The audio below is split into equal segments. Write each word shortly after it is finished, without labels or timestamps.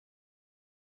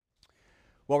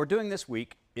What we're doing this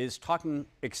week is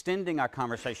extending our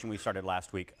conversation we started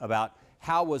last week about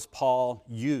how was Paul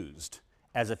used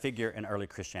as a figure in early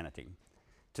Christianity.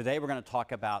 Today we're going to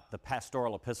talk about the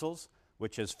pastoral epistles,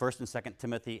 which is 1st and 2nd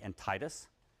Timothy and Titus.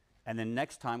 And then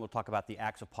next time we'll talk about the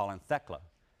Acts of Paul and Thecla,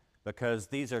 because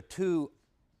these are two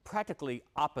practically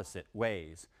opposite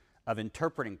ways of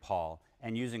interpreting Paul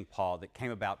and using Paul that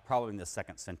came about probably in the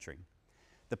 2nd century.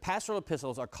 The pastoral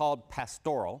epistles are called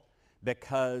pastoral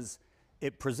because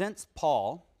it presents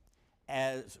Paul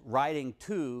as writing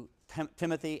to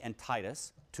Timothy and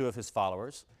Titus, two of his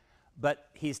followers, but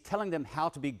he's telling them how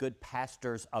to be good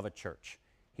pastors of a church.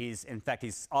 He's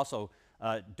also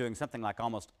doing something like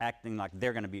almost acting like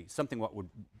they're going to be something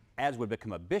would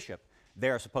become a bishop.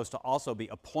 They're supposed to also be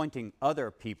appointing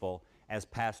other people as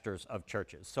pastors of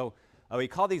churches. So we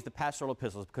call these the pastoral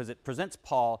epistles because it presents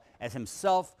Paul as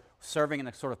himself serving in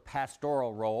a sort of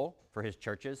pastoral role for his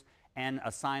churches and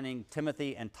assigning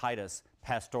Timothy and Titus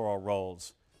pastoral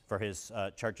roles for his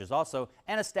churches also,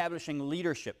 and establishing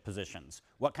leadership positions,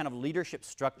 what kind of leadership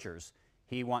structures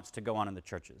he wants to go on in the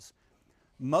churches.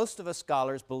 Most of us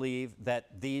scholars believe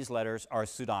that these letters are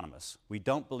pseudonymous. We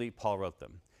don't believe Paul wrote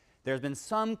them. There's been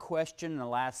some question in the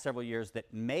last several years that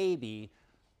maybe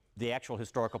the actual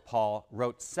historical Paul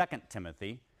wrote 2nd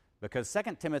Timothy, because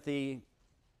 2nd Timothy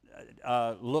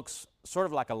looks sort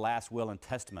of like a last will and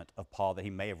testament of Paul that he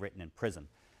may have written in prison.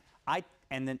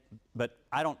 But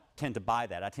I don't tend to buy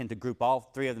that. I tend to group all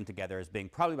three of them together as being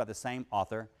probably by the same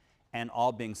author and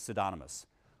all being pseudonymous.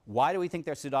 Why do we think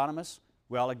they're pseudonymous?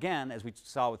 Well, again, as we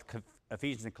saw with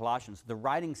Ephesians and Colossians, the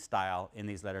writing style in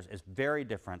these letters is very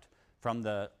different from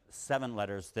the 7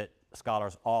 letters that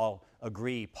scholars all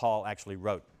agree Paul actually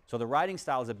wrote. So the writing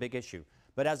style is a big issue.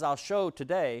 But as I'll show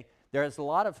today, there is a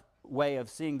lot of way of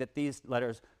seeing that these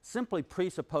letters simply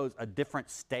presuppose a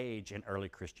different stage in early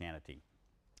Christianity.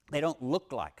 They don't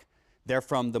look like they're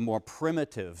from the more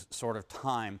primitive sort of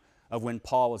time of when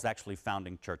Paul was actually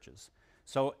founding churches.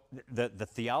 So the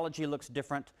theology looks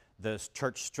different, the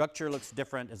church structure looks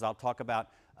different, as I'll talk about,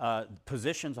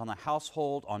 positions on the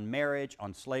household, on marriage,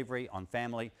 on slavery, on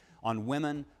family, on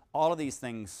women, all of these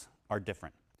things are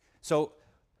different. So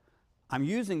I'm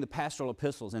using the pastoral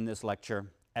epistles in this lecture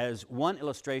as one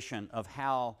illustration of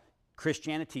how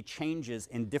Christianity changes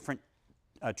in different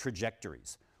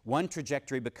trajectories. One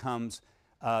trajectory becomes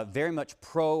very much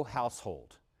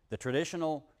pro-household. The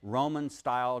traditional Roman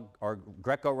style or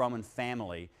Greco-Roman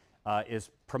family is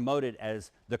promoted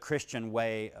as the Christian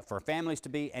way for families to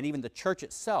be, and even the church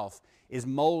itself is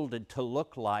molded to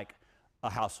look like a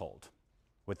household,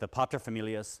 with the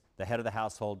paterfamilias, the head of the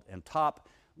household, on top,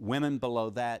 women below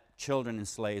that, children and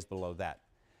slaves below that.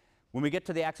 When we get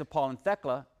to the Acts of Paul and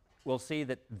Thecla, we'll see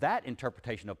that that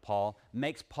interpretation of Paul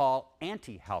makes Paul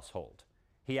anti-household.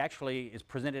 He actually is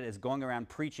presented as going around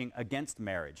preaching against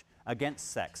marriage,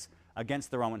 against sex, against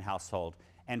the Roman household,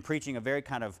 and preaching a very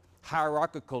kind of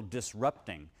hierarchical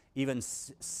disrupting, even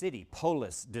city,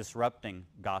 polis disrupting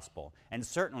gospel, and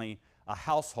certainly a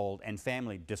household and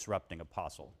family disrupting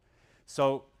apostle.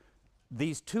 So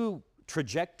these two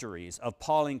trajectories of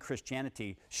Pauline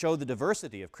Christianity show the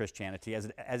diversity of Christianity as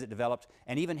it developed,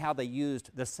 and even how they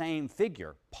used the same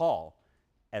figure, Paul,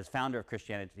 as founder of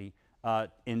Christianity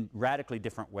in radically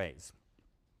different ways.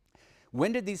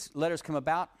 When did these letters come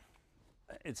about?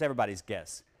 It's everybody's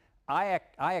guess. I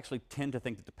actually tend to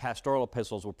think that the pastoral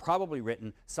epistles were probably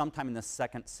written sometime in the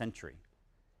 2nd century,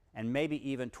 and maybe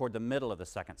even toward the middle of the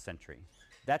 2nd century.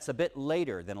 That's a bit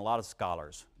later than a lot of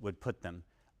scholars would put them,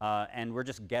 and we're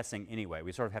just guessing anyway.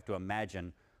 We sort of have to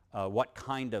imagine what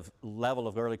kind of level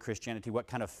of early Christianity, what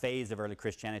kind of phase of early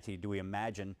Christianity do we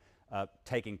imagine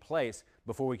taking place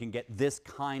before we can get this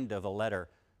kind of a letter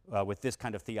with this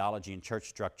kind of theology and church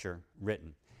structure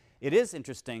written. It is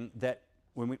interesting that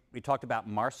when we talked about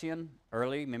Marcion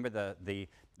early, remember the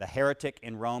heretic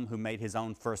in Rome who made his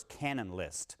own first canon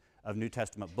list of New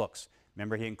Testament books.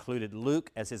 Remember, he included Luke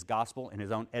as his gospel in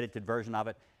his own edited version of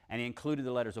it, and he included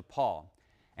the letters of Paul.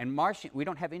 And Marcion, we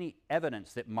don't have any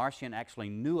evidence that Marcion actually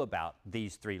knew about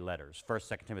these 3 letters,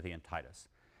 1st, 2nd Timothy, and Titus.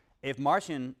 If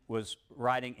Marcion was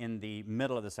writing in the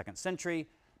middle of the 2nd century,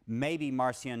 maybe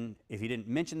Marcion, if he didn't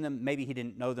mention them, maybe he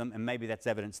didn't know them, and maybe that's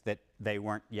evidence that they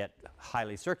weren't yet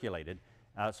highly circulated.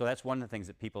 So that's one of the things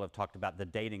that people have talked about, the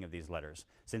dating of these letters.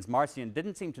 Since Marcion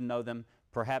didn't seem to know them,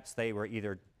 perhaps they were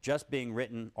either just being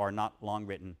written or not long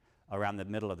written around the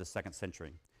middle of the 2nd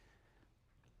century.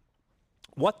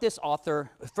 What this author,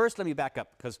 first let me back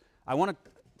up, because I want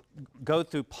to go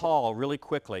through Paul really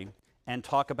quickly and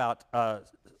talk about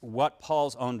what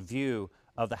Paul's own view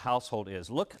of the household is.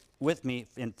 Look with me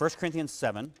in 1 Corinthians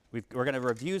 7. We're going to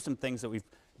review some things that we've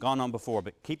gone on before,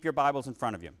 but keep your Bibles in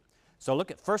front of you. So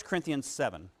look at 1 Corinthians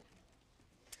 7.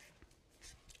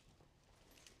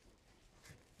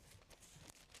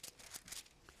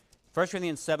 1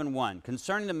 Corinthians 7:1,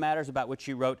 concerning the matters about which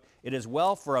you wrote, it is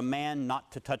well for a man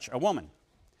not to touch a woman.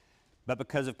 But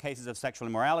because of cases of sexual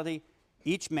immorality,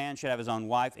 each man should have his own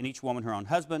wife, and each woman her own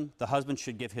husband. The husband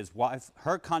should give his wife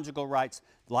her conjugal rights,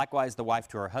 likewise the wife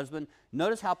to her husband.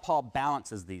 Notice how Paul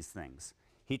balances these things.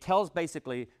 He tells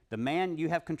basically the man, you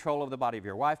have control of the body of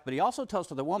your wife, but he also tells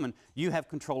to the woman, you have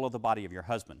control of the body of your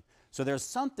husband. So there's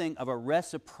something of a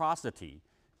reciprocity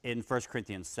in 1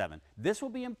 Corinthians 7. This will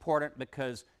be important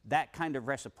because that kind of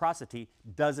reciprocity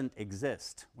doesn't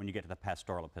exist when you get to the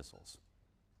pastoral epistles.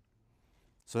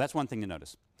 So that's one thing to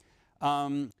notice.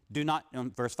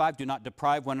 Verse 5, do not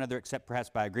deprive one another except perhaps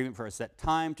by agreement for a set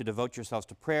time to devote yourselves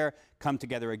to prayer. Come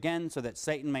together again so that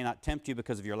Satan may not tempt you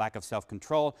because of your lack of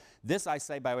self-control. This I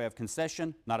say by way of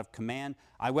concession, not of command.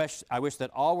 I wish that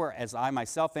all were as I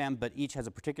myself am, but each has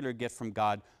a particular gift from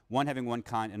God, one having one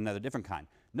kind and another different kind.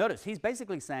 Notice, he's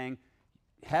basically saying,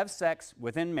 have sex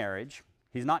within marriage.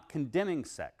 He's not condemning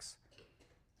sex,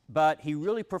 but he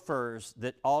really prefers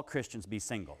that all Christians be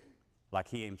single, like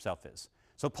he himself is.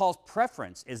 So Paul's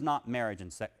preference is not marriage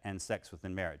and sex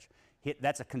within marriage.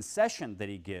 That's a concession that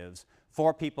he gives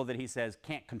for people that he says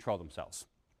can't control themselves.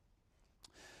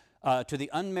 To the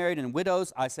unmarried and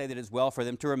widows, I say that it is well for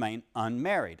them to remain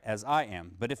unmarried, as I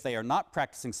am. But if they are not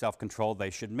practicing self-control, they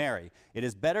should marry. It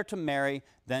is better to marry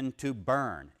than to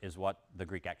burn, is what the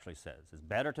Greek actually says. It's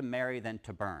better to marry than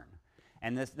to burn.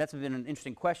 And that's been an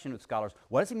interesting question with scholars.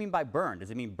 What does he mean by burn?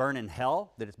 Does it mean burn in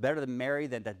hell? That it's better to marry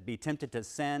than to be tempted to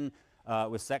sin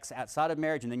with sex outside of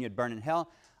marriage and then you'd burn in hell?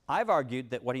 I've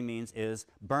argued that what he means is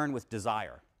burn with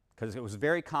desire, because it was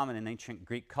very common in ancient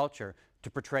Greek culture to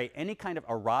portray any kind of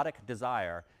erotic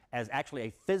desire as actually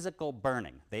a physical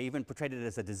burning. They even portrayed it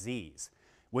as a disease.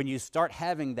 When you start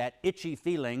having that itchy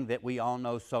feeling that we all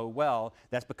know so well,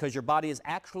 that's because your body is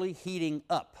actually heating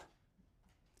up.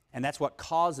 And that's what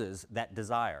causes that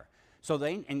desire. So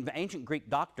the ancient Greek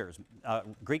doctors,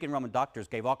 Greek and Roman doctors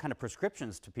gave all kind of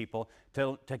prescriptions to people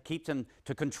to keep them,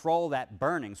 to control that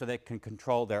burning so they can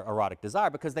control their erotic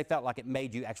desire, because they felt like it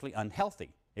made you actually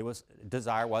unhealthy.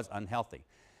 Desire was unhealthy.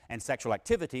 And sexual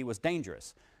activity was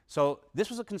dangerous. So this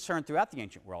was a concern throughout the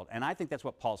ancient world, and I think that's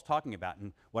what Paul's talking about.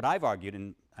 And what I've argued,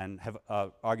 and have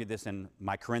argued this in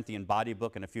my Corinthian Body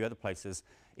book and a few other places,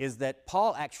 is that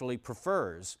Paul actually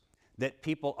prefers that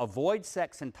people avoid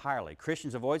sex entirely.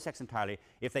 Christians avoid sex entirely.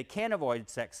 If they can't avoid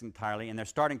sex entirely and they're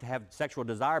starting to have sexual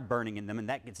desire burning in them and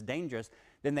that gets dangerous,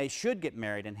 then they should get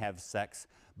married and have sex,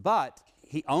 but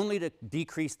only to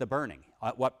decrease the burning.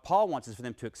 What Paul wants is for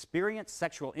them to experience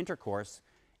sexual intercourse,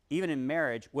 even in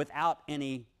marriage, without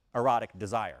any erotic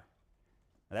desire.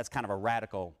 Now, that's kind of a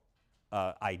radical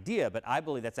idea, but I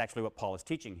believe that's actually what Paul is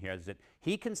teaching here, is that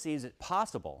he conceives it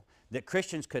possible that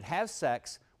Christians could have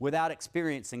sex without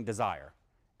experiencing desire,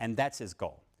 and that's his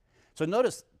goal. So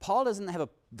notice, Paul doesn't have a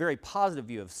very positive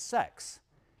view of sex,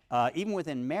 even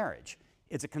within marriage.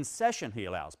 It's a concession he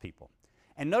allows people.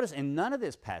 And notice, in none of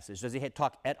this passage does he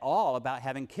talk at all about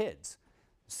having kids.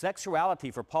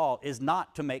 Sexuality for Paul is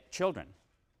not to make children,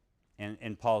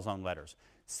 in Paul's own letters.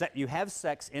 You have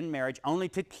sex in marriage only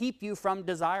to keep you from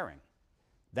desiring.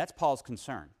 That's Paul's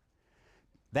concern.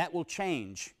 That will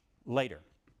change later.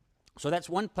 So that's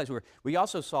one place where we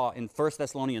also saw in 1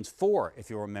 Thessalonians 4, if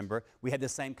you'll remember, we had the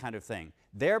same kind of thing.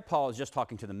 There Paul is just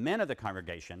talking to the men of the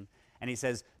congregation, and he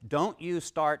says, don't you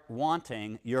start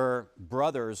wanting your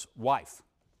brother's wife.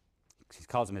 He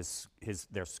calls them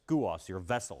their skouos, your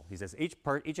vessel. He says,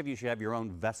 each of you should have your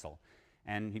own vessel.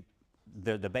 And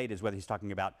the debate is whether he's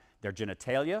talking about their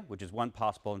genitalia, which is one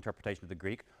possible interpretation of the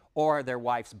Greek, or their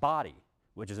wife's body,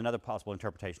 which is another possible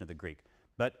interpretation of the Greek.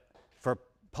 But for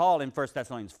Paul in 1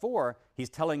 Thessalonians 4, he's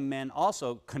telling men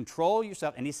also, control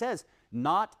yourself, and he says,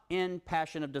 not in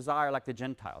passion of desire like the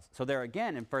Gentiles. So there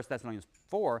again, in 1 Thessalonians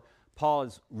 4, Paul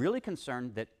is really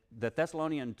concerned that the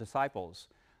Thessalonian disciples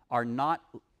are not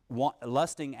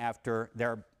lusting after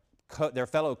their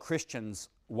fellow Christian's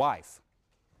wife.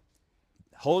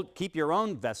 Keep your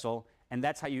own vessel, and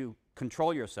that's how you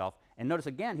control yourself. And notice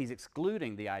again, he's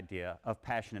excluding the idea of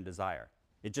passion and desire.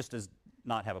 It just does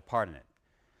not have a part in it.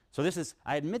 So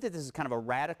I admit that this is kind of a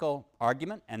radical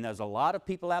argument, and there's a lot of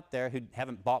people out there who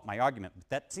haven't bought my argument, but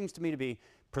that seems to me to be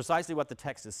precisely what the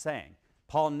text is saying.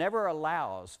 Paul never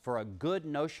allows for a good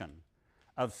notion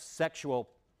of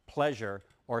sexual pleasure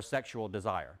or sexual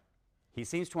desire. He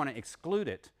seems to want to exclude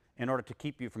it in order to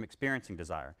keep you from experiencing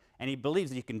desire. And he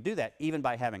believes that you can do that even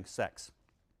by having sex.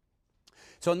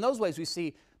 So in those ways, we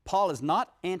see Paul is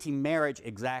not anti-marriage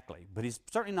exactly, but he's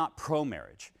certainly not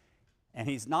pro-marriage. And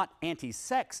he's not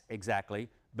anti-sex exactly,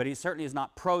 but he certainly is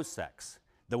not pro-sex.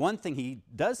 The one thing he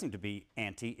does seem to be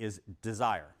anti is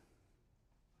desire,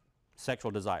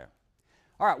 sexual desire.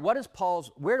 All right,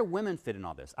 where do women fit in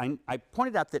all this? I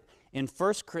pointed out that in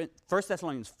 1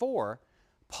 Thessalonians 4,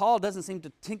 Paul doesn't seem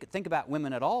to think about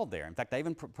women at all there. In fact, I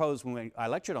even proposed when I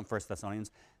lectured on 1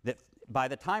 Thessalonians that by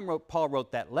the time Paul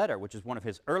wrote that letter, which is one of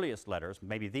his earliest letters,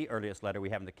 maybe the earliest letter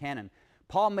we have in the canon,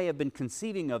 Paul may have been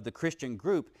conceiving of the Christian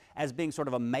group as being sort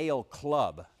of a male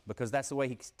club, because that's the way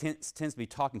he tends to be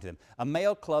talking to them. A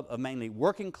male club of mainly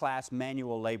working class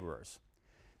manual laborers.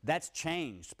 That's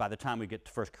changed by the time we get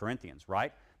to 1 Corinthians,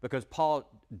 right? Because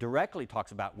Paul directly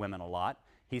talks about women a lot.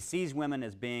 He sees women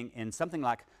as being in something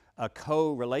like a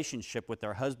co-relationship with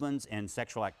their husbands in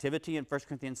sexual activity in 1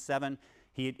 Corinthians 7.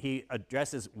 He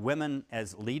addresses women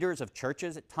as leaders of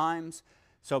churches at times.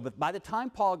 So but by the time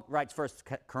Paul writes 1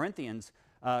 Corinthians,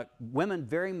 women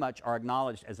very much are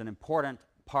acknowledged as an important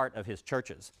part of his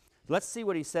churches. Let's see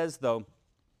what he says, though.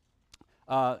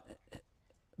 But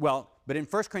in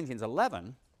 1 Corinthians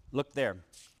 11, look there.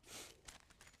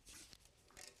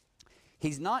 He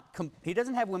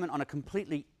doesn't have women on a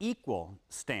completely equal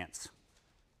stance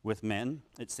with men,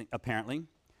 apparently.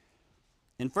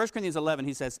 In 1 Corinthians 11,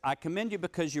 he says, I commend you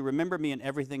because you remember me in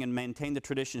everything and maintain the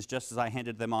traditions just as I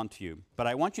handed them on to you. But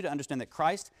I want you to understand that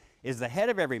Christ is the head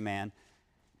of every man,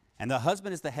 and the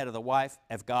husband is the head of the wife,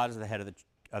 as God is the head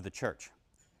of the church.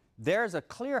 There's a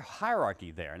clear hierarchy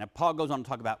there. Now, Paul goes on to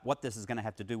talk about what this is going to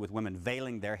have to do with women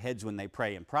veiling their heads when they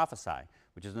pray and prophesy,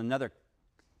 which is another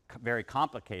very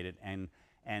complicated and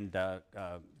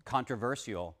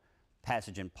controversial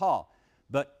passage in Paul.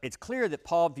 But it's clear that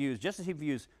Paul views, just as he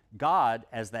views God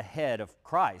as the head of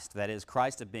Christ, that is,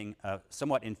 Christ as being a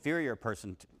somewhat inferior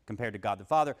person compared to God the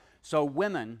Father, so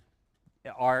women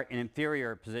are in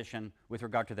inferior position with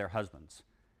regard to their husbands.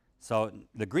 So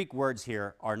the Greek words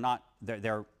here are not,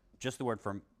 they're just the word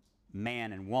for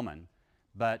man and woman,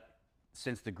 but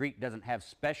since the Greek doesn't have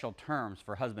special terms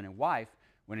for husband and wife,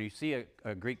 when you see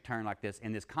a Greek term like this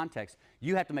in this context,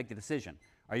 you have to make the decision.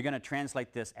 Are you going to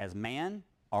translate this as man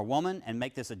or woman and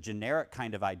make this a generic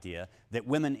kind of idea that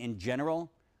women in general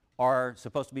are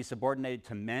supposed to be subordinated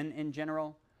to men in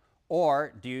general?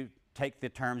 Or do you take the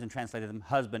terms and translate them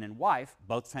husband and wife?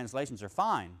 Both translations are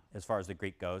fine as far as the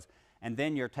Greek goes. And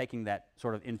then you're taking that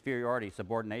sort of inferiority,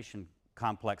 subordination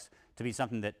complex to be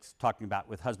something that's talking about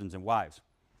with husbands and wives.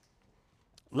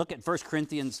 Look at 1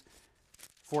 Corinthians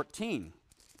 14.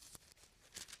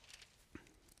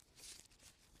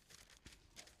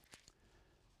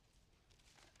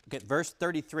 Look at verse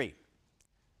 33.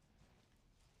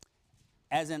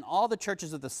 As in all the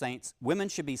churches of the saints, women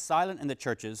should be silent in the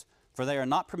churches, for they are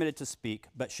not permitted to speak,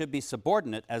 but should be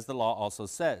subordinate, as the law also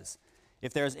says.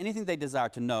 If there is anything they desire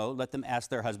to know, let them ask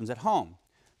their husbands at home.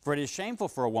 For it is shameful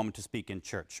for a woman to speak in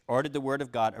church. Or did the word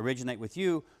of God originate with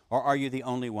you, or are you the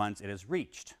only ones it has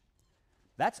reached?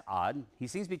 That's odd. He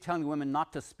seems to be telling women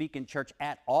not to speak in church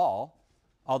at all,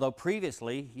 although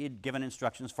previously he had given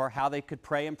instructions for how they could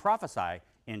pray and prophesy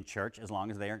in church as long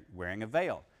as they are wearing a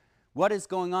veil. What is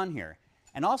going on here?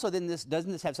 And also then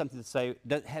doesn't this have something to say,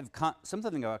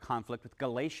 something of a conflict with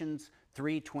Galatians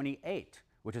 3:28,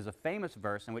 which is a famous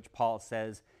verse in which Paul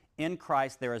says, in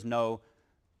Christ there is no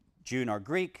Jew nor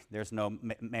Greek, there's no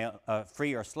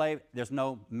free or slave, there's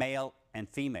no male and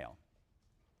female.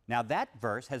 Now that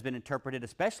verse has been interpreted,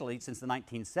 especially since the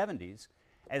 1970s,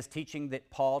 as teaching that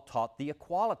Paul taught the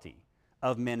equality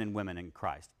of men and women in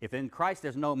Christ. If in Christ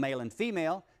there's no male and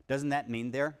female, doesn't that mean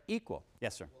they're equal?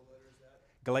 Yes, sir. What letter is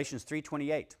that? Galatians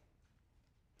 3:28.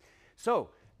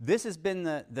 So this has been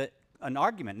an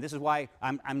argument, and this is why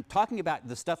I'm talking about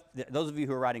the stuff that those of you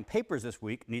who are writing papers this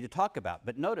week need to talk about.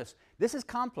 But notice, this is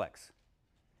complex.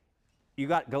 You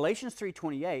got Galatians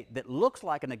 3:28 that looks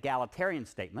like an egalitarian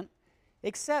statement,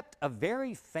 except a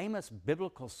very famous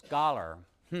biblical scholar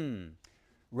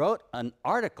wrote an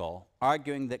article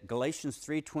arguing that Galatians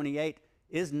 3:28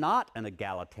 is not an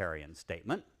egalitarian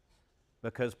statement,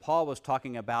 because Paul was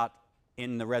talking about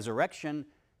in the resurrection,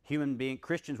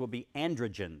 Christians will be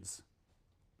androgynes,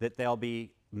 that there'll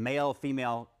be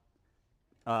male-female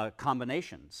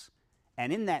combinations.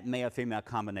 And in that male-female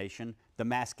combination, the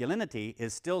masculinity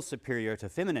is still superior to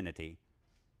femininity,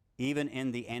 even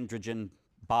in the androgen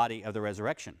body of the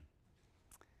resurrection.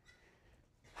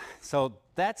 So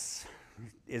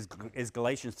is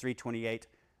Galatians 3:28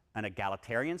 an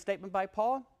egalitarian statement by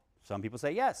Paul? Some people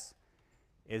say yes.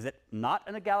 Is it not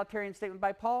an egalitarian statement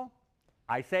by Paul?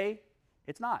 I say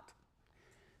it's not.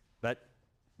 But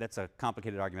that's a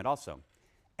complicated argument also.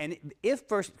 And if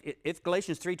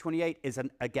Galatians 3:28 is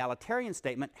an egalitarian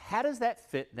statement, how does that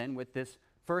fit then with this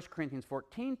 1 Corinthians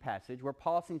 14 passage where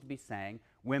Paul seems to be saying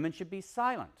women should be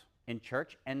silent in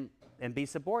church and be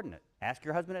subordinate? Ask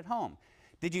your husband at home.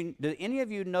 Did any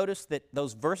of you notice that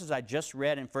those verses I just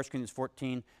read in 1 Corinthians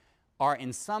 14 are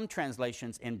in some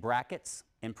translations in brackets,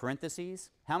 in parentheses?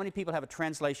 How many people have a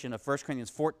translation of 1 Corinthians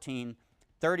 14,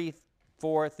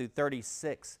 34 through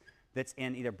 36 that's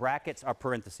in either brackets or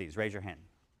parentheses? Raise your hand.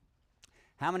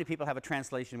 How many people have a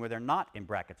translation where they're not in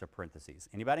brackets or parentheses?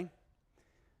 Anybody?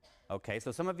 Okay,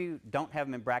 so some of you don't have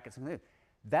them in brackets.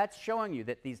 That's showing you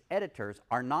that these editors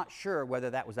are not sure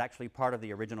whether that was actually part of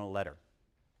the original letter.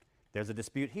 There's a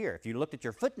dispute here. If you looked at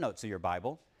your footnotes of your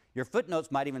Bible, your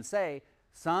footnotes might even say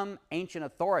some ancient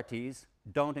authorities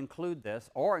don't include this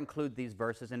or include these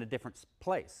verses in a different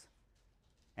place.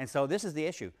 And so this is the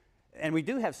issue. And we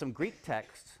do have some Greek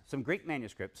texts, some Greek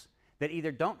manuscripts, that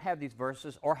either don't have these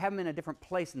verses or have them in a different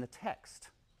place in the text.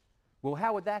 Well,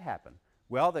 how would that happen?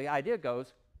 Well, the idea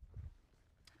goes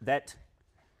that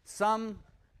some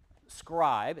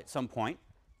scribe at some point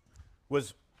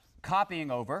was copying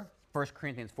over 1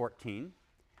 Corinthians 14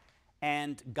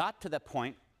 and got to the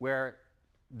point where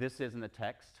this is in the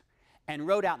text and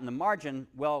wrote out in the margin,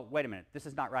 well, wait a minute, this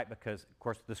is not right because, of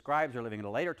course, the scribes are living at a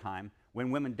later time when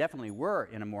women definitely were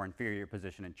in a more inferior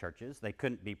position in churches. They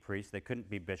couldn't be priests, they couldn't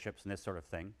be bishops and this sort of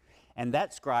thing. And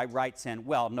that scribe writes in,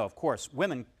 well, no, of course,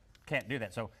 women can't do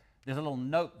that. So there's a little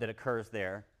note that occurs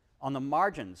there on the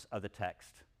margins of the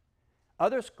text.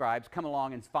 Other scribes come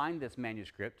along and find this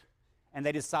manuscript and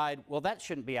they decide, well, that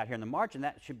shouldn't be out here in the margin,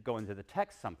 that should go into the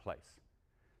text someplace.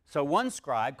 So one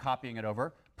scribe, copying it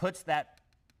over, puts that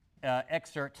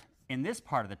excerpt in this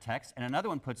part of the text, and another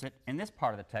one puts it in this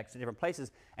part of the text in different places,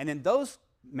 and then those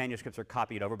manuscripts are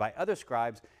copied over by other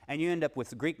scribes, and you end up with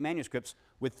the Greek manuscripts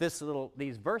with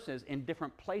these verses in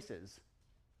different places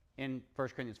in 1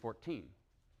 Corinthians 14.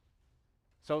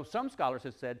 So some scholars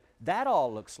have said that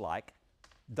all looks like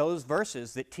those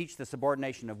verses that teach the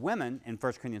subordination of women in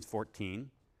 1 Corinthians 14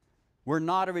 were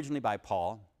not originally by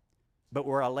Paul, but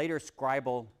were a later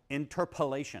scribal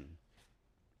interpolation,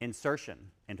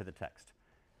 insertion into the text.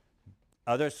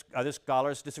 Other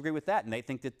scholars disagree with that, and they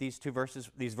think that these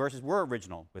verses were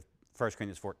original with 1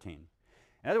 Corinthians 14.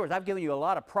 In other words, I've given you a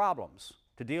lot of problems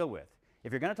to deal with.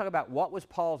 If you're going to talk about what was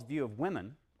Paul's view of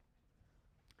women,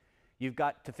 you've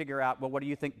got to figure out, well, what do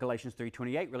you think Galatians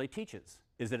 3:28 really teaches?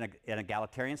 Is it an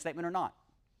egalitarian statement or not?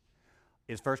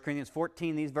 Is 1 Corinthians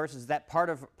 14, these verses, is that part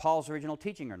of Paul's original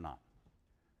teaching or not?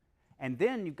 And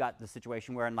then you've got the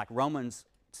situation where in like Romans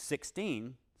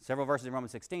 16, several verses in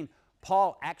Romans 16,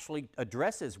 Paul actually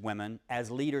addresses women as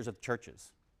leaders of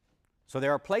churches. So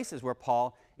there are places where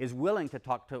Paul is willing to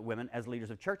talk to women as leaders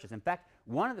of churches. In fact,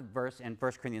 one of the verses in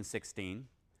 1 Corinthians 16,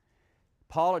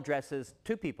 Paul addresses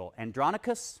two people,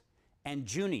 Andronicus and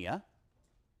Junia,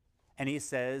 and he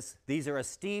says, these are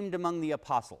esteemed among the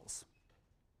apostles.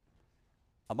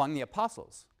 Among the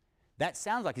apostles. That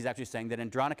sounds like he's actually saying that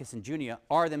Andronicus and Junia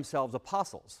are themselves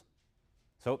apostles.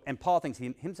 So, and Paul thinks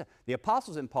himself, the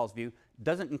apostles in Paul's view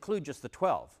doesn't include just the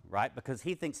 12, right? Because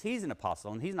he thinks he's an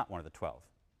apostle and he's not one of the 12.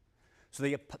 So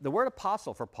the word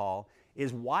apostle for Paul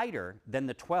is wider than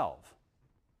the 12.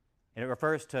 And it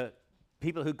refers to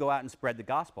people who go out and spread the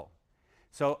gospel.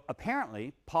 So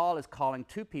apparently, Paul is calling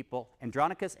two people,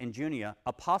 Andronicus and Junia,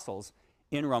 apostles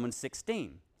in Romans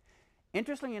 16.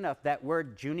 Interestingly enough, that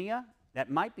word Junia, that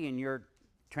might be in your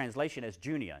translation as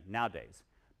Junia nowadays.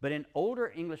 But in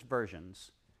older English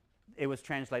versions, it was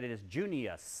translated as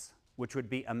Junius, which would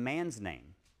be a man's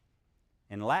name.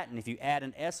 In Latin, if you add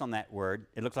an S on that word,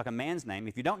 it looks like a man's name.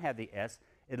 If you don't have the S,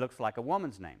 it looks like a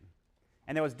woman's name.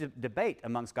 And there was debate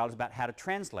among scholars about how to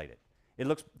translate it. It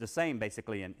looks the same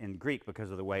basically in Greek because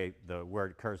of the way the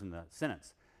word occurs in the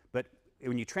sentence. But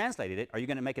when you translated it, are you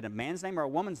going to make it a man's name or a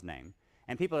woman's name?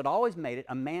 And people had always made it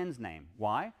a man's name.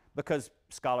 Why? Because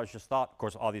scholars just thought, of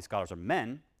course, all these scholars are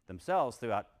men themselves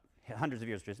throughout hundreds of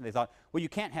years of history. They thought, well, you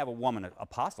can't have a woman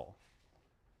apostle,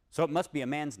 so it must be a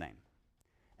man's name.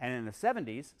 And in the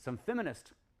 70s, some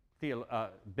feminist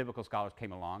biblical scholars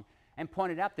came along and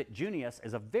pointed out that Junius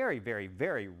is a very, very,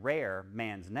 very rare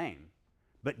man's name.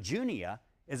 But Junia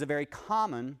is a very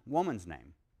common woman's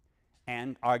name,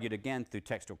 and argued again through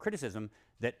textual criticism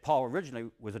that Paul originally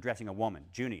was addressing a woman,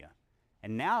 Junia.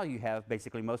 And now you have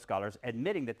basically most scholars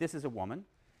admitting that this is a woman,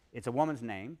 it's a woman's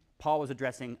name. Paul was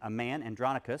addressing a man,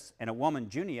 Andronicus, and a woman,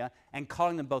 Junia, and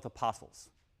calling them both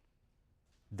apostles.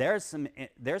 There's some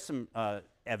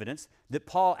evidence that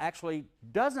Paul actually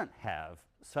doesn't have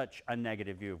such a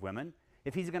negative view of women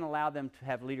if he's going to allow them to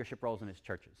have leadership roles in his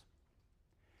churches.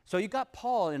 So you got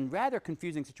Paul in a rather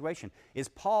confusing situation. Is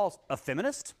Paul a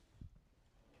feminist?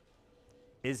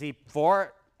 Is he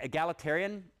for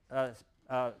egalitarian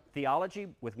theology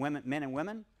with women, men and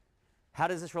women? How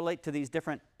does this relate to these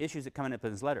different issues that come up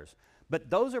in his letters? But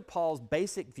those are Paul's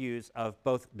basic views of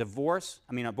both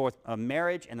both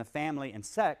marriage and the family and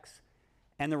sex,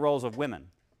 and the roles of women.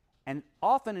 And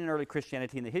often in early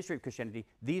Christianity, in the history of Christianity,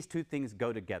 these two things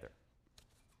go together.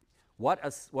 What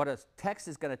a text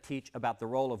is going to teach about the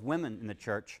role of women in the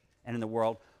church and in the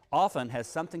world often has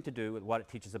something to do with what it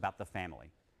teaches about the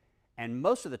family. And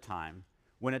most of the time,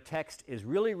 when a text is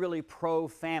really, really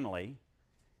pro-family,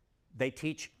 they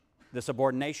teach the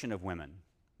subordination of women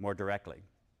more directly.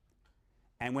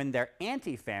 And when they're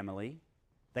anti-family,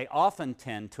 they often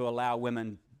tend to allow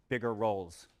women bigger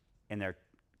roles in their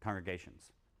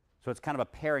congregations. So it's kind of a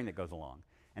pairing that goes along.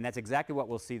 And that's exactly what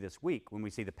we'll see this week when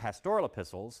we see the pastoral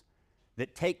epistles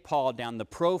that take Paul down the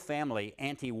pro-family,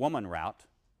 anti-woman route,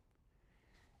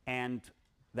 and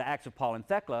the Acts of Paul and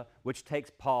Thecla, which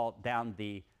takes Paul down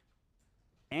the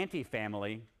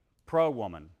anti-family,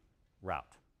 pro-woman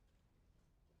route.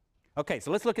 Okay,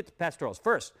 so let's look at the pastorals.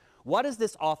 First, what is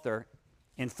this author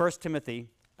in 1 Timothy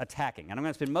attacking? And I'm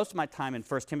going to spend most of my time in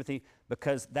 1 Timothy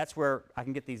because that's where I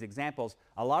can get these examples.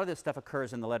 A lot of this stuff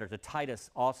occurs in the letter to Titus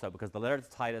also, because the letter to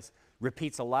Titus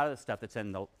repeats a lot of the stuff that's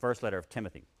in the first letter of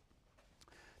Timothy.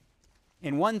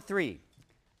 In 1:3,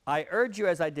 I urge you,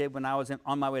 as I did when I was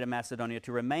on my way to Macedonia,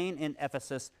 to remain in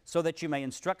Ephesus so that you may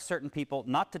instruct certain people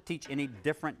not to teach any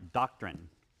different doctrine,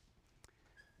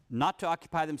 not to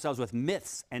occupy themselves with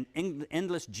myths and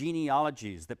endless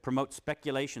genealogies that promote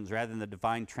speculations rather than the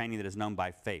divine training that is known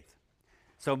by faith.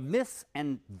 So myths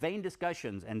and vain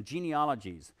discussions and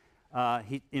genealogies.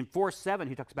 In 4:7,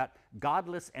 he talks about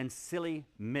godless and silly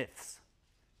myths.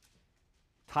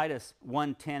 Titus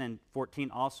 1:10 and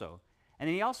 14 also. And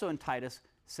then he also in Titus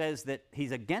says that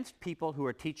he's against people who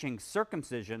are teaching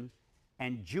circumcision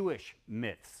and Jewish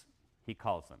myths, he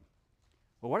calls them.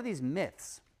 Well, what are these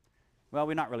myths? Well,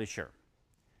 we're not really sure.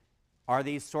 Are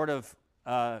these sort of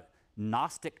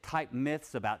Gnostic-type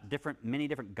myths about many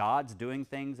different gods doing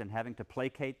things and having to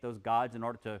placate those gods in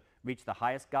order to reach the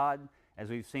highest God,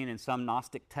 as we've seen in some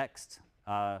Gnostic texts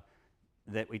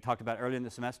that we talked about earlier in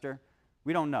the semester?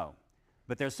 We don't know.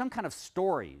 But there's some kind of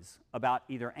stories about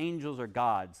either angels or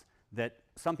gods that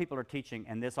some people are teaching,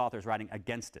 and this author is writing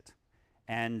against it.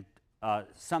 And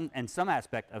some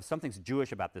aspect of something's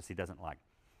Jewish about this he doesn't like.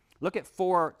 Look at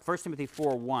 1 Timothy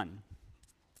 4:1.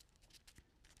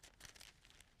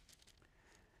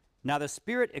 Now the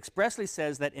Spirit expressly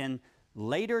says that in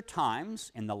later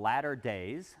times, in the latter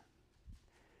days,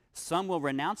 some will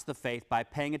renounce the faith by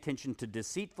paying attention to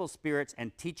deceitful spirits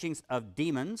and teachings of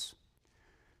demons.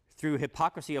 Through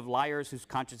hypocrisy of liars whose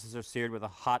consciences are seared with a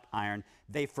hot iron,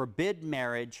 they forbid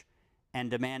marriage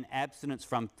and demand abstinence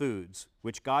from foods,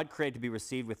 which God created to be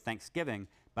received with thanksgiving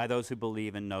by those who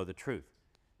believe and know the truth.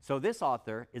 So this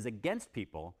author is against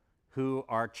people who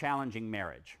are challenging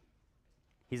marriage.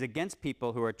 He's against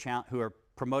people who are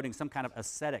promoting some kind of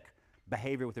ascetic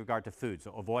behavior with regard to food,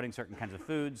 so avoiding certain kinds of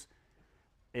foods.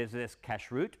 Is this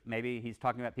kashrut? Maybe he's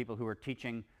talking about people who are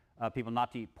teaching people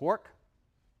not to eat pork,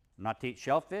 not to eat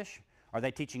shellfish. Are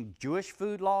they teaching Jewish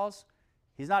food laws?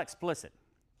 He's not explicit.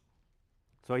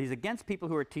 So he's against people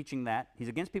who are teaching that. He's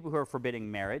against people who are forbidding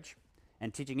marriage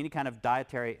and teaching any kind of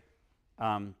dietary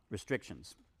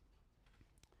restrictions.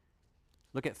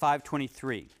 Look at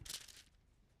 5:23.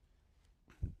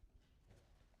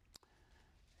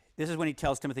 This is when he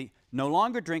tells Timothy, no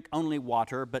longer drink only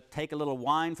water, but take a little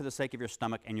wine for the sake of your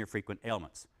stomach and your frequent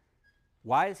ailments.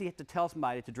 Why does he have to tell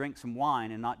somebody to drink some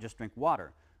wine and not just drink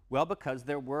water? Well, because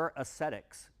there were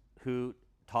ascetics who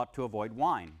taught to avoid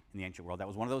wine in the ancient world. That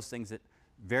was one of those things that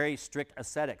very strict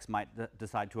ascetics might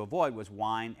decide to avoid, was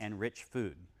wine and rich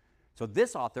food. So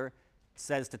this author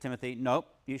says to Timothy, nope,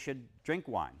 you should drink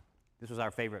wine. This was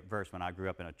our favorite verse when I grew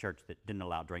up in a church that didn't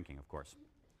allow drinking, of course.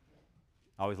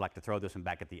 I always like to throw this one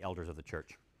back at the elders of the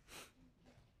church.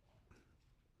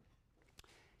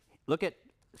 Look at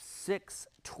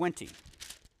 6:20.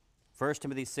 1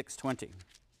 Timothy 6:20.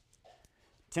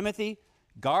 Timothy,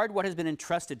 guard what has been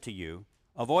entrusted to you.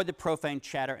 Avoid the profane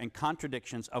chatter and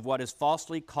contradictions of what is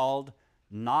falsely called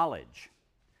knowledge.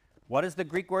 What is the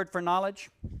Greek word for knowledge?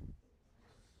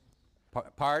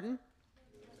 Pardon?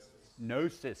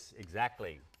 Gnosis,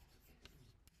 exactly.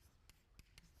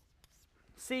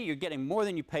 See, you're getting more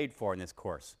than you paid for in this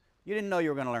course. You didn't know you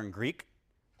were going to learn Greek.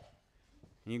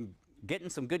 You're getting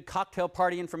some good cocktail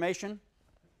party information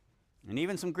and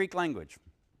even some Greek language.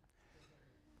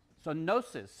 So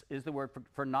gnosis is the word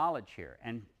for knowledge here.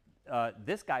 And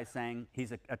this guy's saying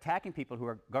he's attacking people who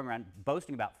are going around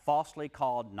boasting about falsely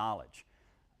called knowledge.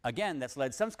 Again, that's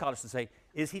led some scholars to say,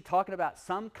 is he talking about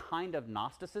some kind of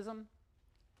Gnosticism?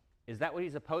 Is that what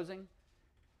he's opposing?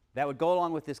 That would go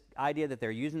along with this idea that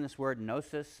they're using this word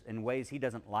gnosis in ways he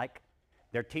doesn't like.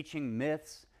 They're teaching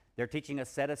myths. They're teaching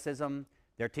asceticism.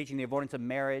 They're teaching the avoidance of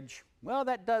marriage. Well,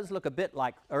 that does look a bit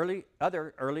like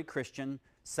other early Christian,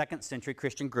 second century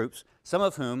Christian groups, some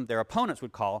of whom their opponents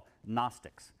would call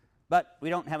Gnostics. But we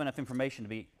don't have enough information to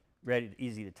be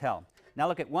easy to tell. Now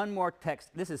look at one more text.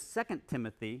 This is 2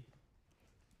 Timothy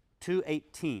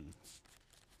 2:18.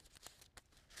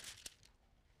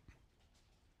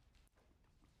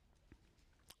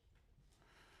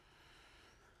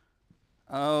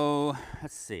 Oh,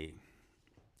 let's see.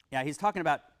 Yeah, he's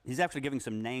actually giving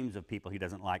some names of people he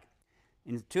doesn't like.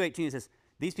 In 2:18 he says,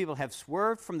 these people have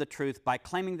swerved from the truth by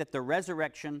claiming that the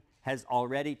resurrection has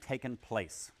already taken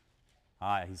place.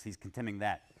 He's condemning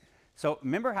that. So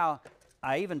remember how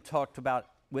I even talked about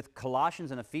with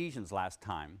Colossians and Ephesians last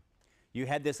time, you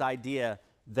had this idea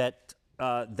that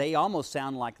they almost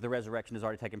sound like the resurrection has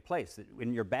already taken place. That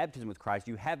in your baptism with Christ,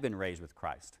 you have been raised with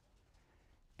Christ.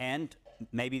 And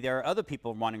maybe there are other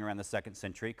people wandering around the second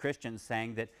century, Christians,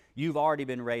 saying that you've already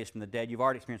been raised from the dead, you've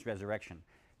already experienced resurrection.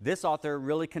 This author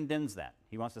really condemns that.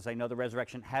 He wants to say, no, the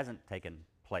resurrection hasn't taken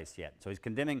place yet. So he's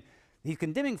condemning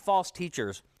false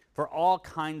teachers for all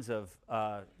kinds of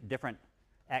different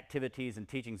activities and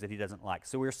teachings that he doesn't like.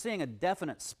 So we're seeing a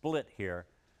definite split here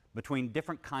between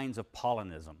different kinds of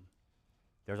Paulinism.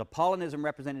 There's a Paulinism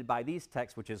represented by these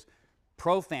texts, which is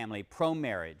pro-family,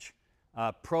 pro-marriage,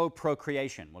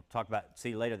 pro-procreation. We'll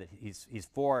see later that he's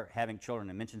for having children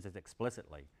and mentions it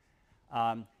explicitly.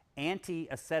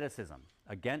 Anti-asceticism,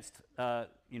 against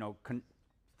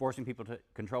forcing people to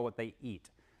control what they eat,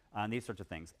 these sorts of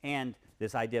things. And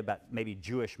this idea about maybe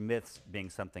Jewish myths being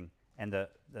something, and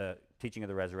the teaching of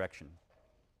the resurrection.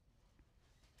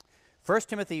 1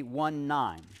 Timothy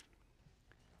 1:9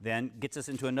 then gets us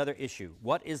into another issue.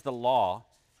 What is the law,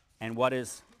 and what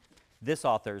is this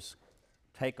author's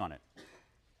take on it?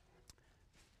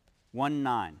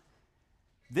 1:9.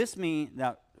 This means,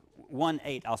 now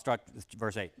 1:8, I'll start with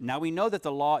verse 8. Now we know that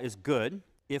the law is good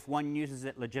if one uses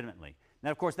it legitimately. Now,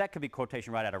 of course, that could be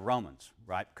quotation right out of Romans,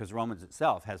 right? Because Romans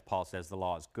itself, as Paul says, the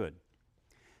law is good.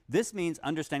 This means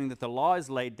understanding that the law is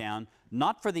laid down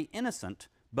not for the innocent,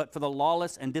 but for the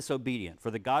lawless and disobedient,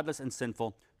 for the godless and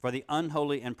sinful, for the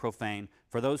unholy and profane,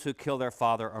 for those who kill their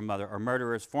father or mother, or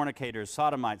murderers, fornicators,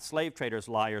 sodomites, slave traders,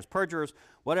 liars, perjurers,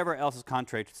 whatever else is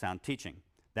contrary to sound teaching.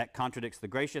 That contradicts the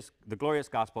glorious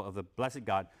gospel of the blessed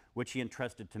God, which he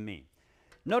entrusted to me.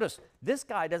 Notice, this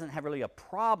guy doesn't have really a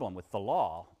problem with the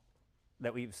law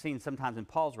that we've seen sometimes in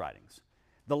Paul's writings.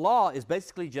 The law is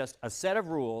basically just a set of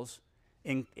rules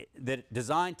that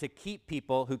designed to keep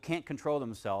people who can't control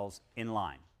themselves in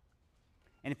line.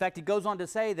 And in fact, he goes on to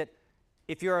say that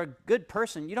if you're a good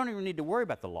person, you don't even need to worry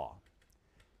about the law.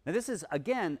 Now this is,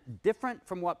 again, different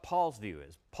from what Paul's view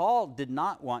is. Paul did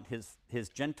not want his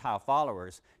Gentile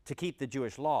followers to keep the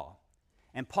Jewish law.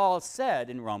 And Paul said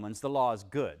in Romans, the law is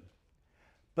good.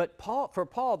 But for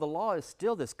Paul, the law is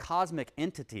still this cosmic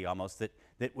entity almost that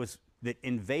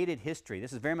invaded history.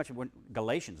 This is very much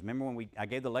Galatians. Remember when I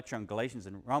gave the lecture on Galatians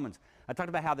and Romans, I talked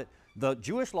about how the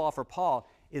Jewish law for Paul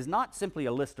is not simply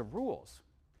a list of rules.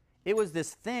 It was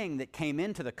this thing that came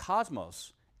into the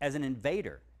cosmos as an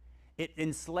invader. It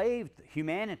enslaved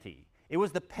humanity. It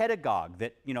was the pedagogue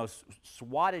that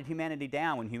swatted humanity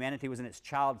down when humanity was in its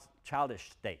childish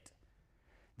state.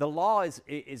 The law is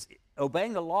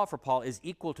obeying the law for Paul is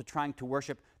equal to trying to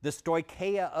worship the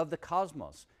stoicheia of the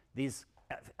cosmos, these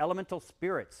elemental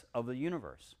spirits of the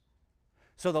universe.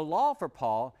 So the law for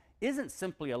Paul isn't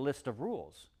simply a list of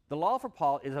rules. The law for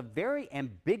Paul is a very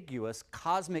ambiguous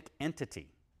cosmic entity.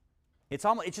 It's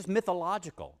just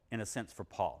mythological in a sense for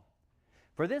Paul.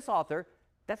 For this author,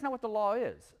 that's not what the law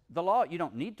is. The law, you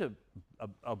don't need to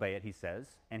obey it, he says,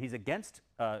 and he's against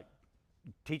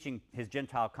teaching his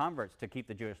Gentile converts to keep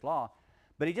the Jewish law,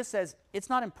 but he just says it's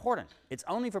not important. It's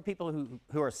only for people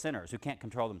who are sinners, who can't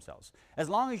control themselves. As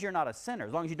long as you're not a sinner,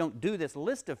 as long as you don't do this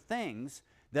list of things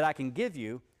that I can give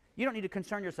you, you don't need to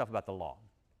concern yourself about the law.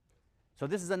 So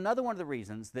this is another one of the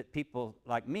reasons that people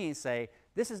like me say,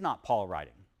 this is not Paul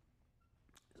writing.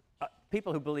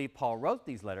 People who believe Paul wrote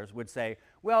these letters would say,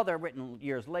 well, they're written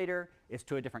years later, it's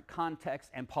to a different context,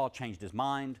 and Paul changed his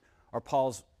mind, or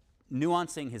Paul's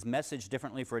nuancing his message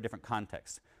differently for a different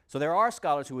context. So there are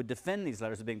scholars who would defend these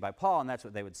letters as being by Paul, and that's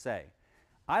what they would say.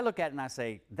 I look at it and I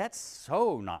say, that's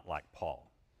so not like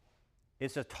Paul.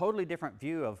 It's a totally different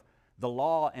view of the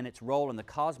law and its role in the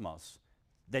cosmos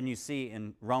than you see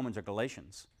in Romans or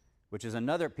Galatians. which is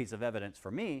another piece of evidence for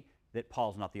me that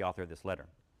Paul's not the author of this letter.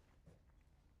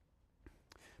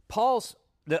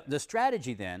 The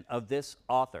strategy then of this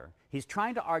author, he's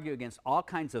trying to argue against all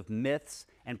kinds of myths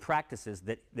and practices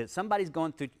that somebody's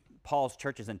going through Paul's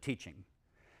churches and teaching.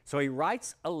 So he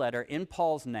writes a letter in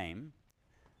Paul's name,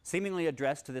 seemingly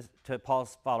addressed to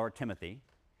Paul's follower Timothy,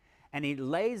 and he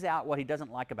lays out what he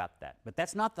doesn't like about that. But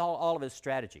that's not all of his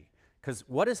strategy, because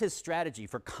what is his strategy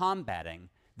for combating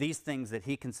these things that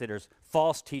he considers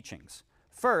false teachings?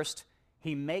 First,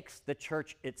 he makes the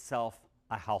church itself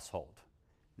a household.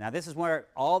 Now, this is where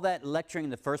all that lecturing in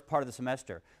the first part of the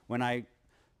semester, when I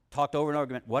talked over and over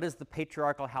again, what is the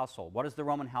patriarchal household? What is the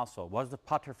Roman household? What is the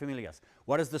paterfamilias?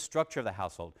 What is the structure of the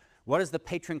household? What is the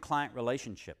patron-client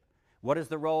relationship? What is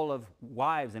the role of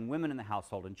wives and women in the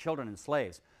household and children and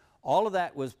slaves? All of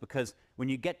that was because when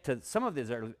you get to some of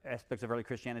these aspects of early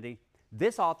Christianity,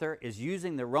 this author is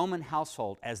using the Roman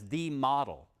household as the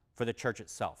model for the church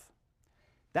itself.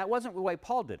 That wasn't the way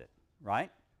Paul did it,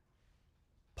 right?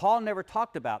 Paul never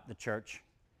talked about the church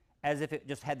as if it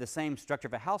just had the same structure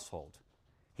of a household.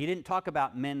 He didn't talk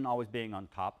about men always being on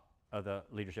top of the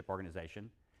leadership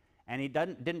organization, and he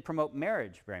didn't promote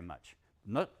marriage very much.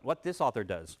 Look what this author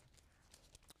does.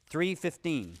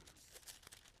 3:15.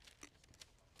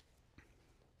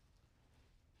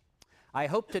 I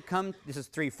hope to come, this is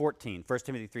 3:14, 1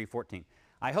 Timothy 3:14.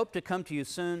 I hope to come to you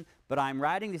soon, but I am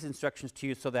writing these instructions to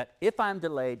you so that if I am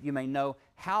delayed, you may know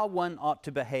how one ought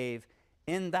to behave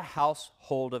in the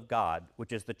household of God,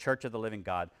 which is the church of the living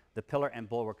God, the pillar and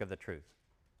bulwark of the truth.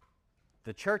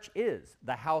 The church is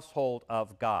the household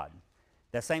of God.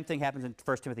 That same thing happens in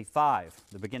 1 Timothy 5,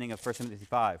 the beginning of 1 Timothy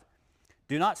 5.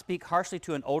 Do not speak harshly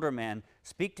to an older man.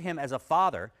 Speak to him as a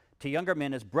father, to younger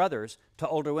men as brothers, to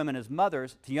older women as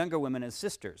mothers, to younger women as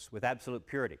sisters, with absolute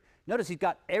purity. Notice he's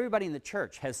got everybody in the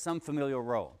church has some familial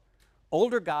role.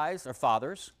 Older guys are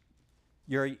fathers.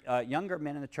 Your younger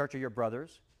men in the church are your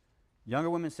brothers.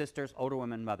 Younger women, sisters, older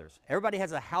women, mothers. Everybody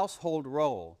has a household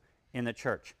role in the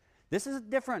church. This is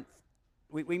different.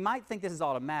 We might think this is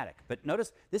automatic, but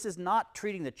notice this is not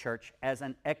treating the church as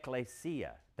an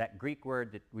ecclesia, that Greek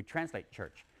word that we translate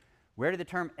church. Where did the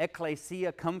term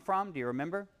ecclesia come from? Do you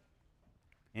remember?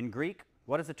 In Greek,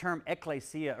 what does the term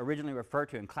ecclesia originally refer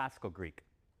to in classical Greek?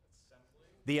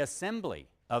 Assembly. The assembly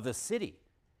of the city.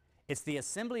 It's the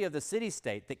assembly of the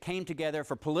city-state that came together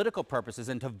for political purposes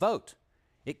and to vote.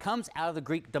 It comes out of the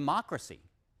Greek democracy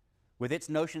with its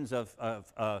notions of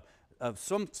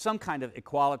some kind of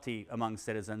equality among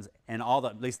citizens and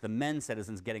at least the men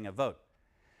citizens getting a vote.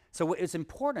 So it's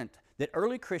important that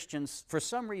early Christians, for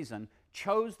some reason,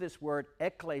 chose this word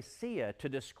ecclesia to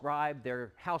describe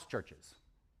their house churches.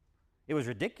 It was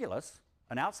ridiculous.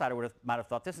 An outsider might have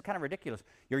thought, this is kind of ridiculous.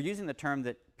 You're using the term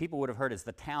that people would have heard as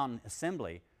the town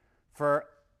assembly for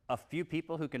a few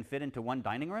people who can fit into one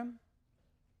dining room?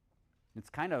 It's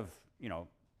kind of,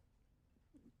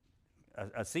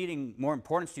 ceding more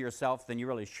importance to yourself than you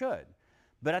really should.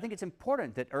 But I think it's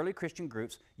important that early Christian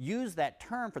groups use that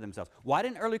term for themselves. Why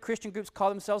didn't early Christian groups call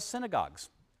themselves synagogues?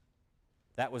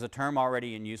 That was a term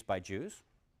already in use by Jews.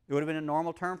 It would have been a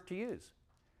normal term to use.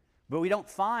 But we don't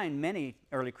find many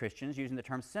early Christians using the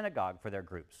term synagogue for their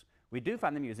groups. We do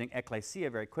find them using ecclesia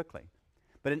very quickly.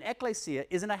 But an ecclesia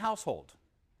isn't a household.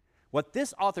 What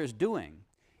this author is doing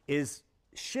is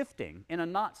shifting in a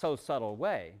not so subtle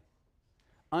way,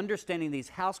 understanding these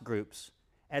house groups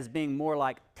as being more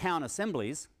like town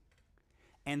assemblies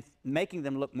and making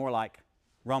them look more like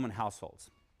Roman households.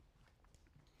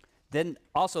 Then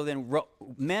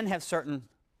men have certain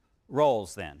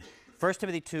roles then. 1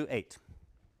 Timothy 2:8.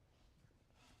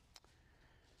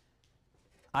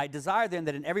 I desire then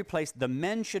that in every place the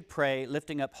men should pray,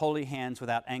 lifting up holy hands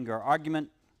without anger or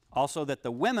argument. Also that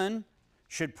the women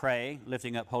should pray,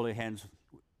 lifting up holy hands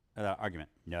without argument.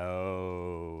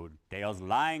 No, Dale's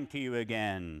lying to you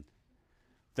again.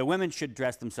 The women should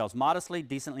dress themselves modestly,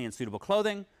 decently, in suitable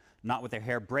clothing, not with their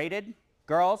hair braided.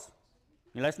 Girls,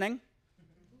 you listening?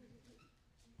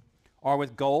 Or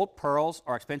with gold, pearls,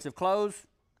 or expensive clothes,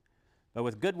 but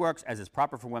with good works as is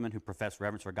proper for women who profess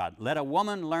reverence for God. Let a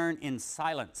woman learn in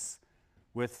silence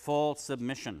with full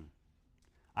submission.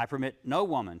 I permit no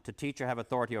woman to teach or have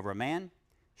authority over a man.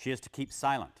 She is to keep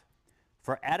silent.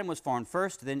 For Adam was formed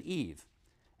first, then Eve.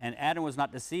 And Adam was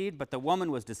not deceived, but the woman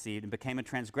was deceived and became a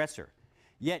transgressor.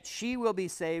 Yet she will be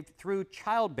saved through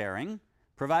childbearing,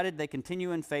 provided they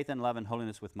continue in faith and love and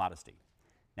holiness with modesty.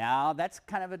 Now, that's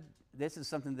kind of this is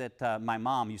something that my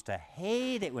mom used to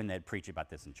hate it when they'd preach about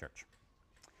this in church.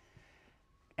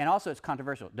 And also it's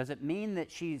controversial. Does it mean that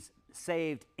she's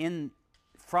saved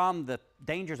from the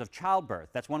dangers of childbirth?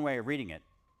 That's one way of reading it.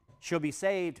 she'll be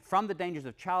saved from the dangers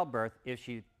of childbirth if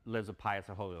she lives a pious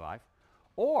or holy life.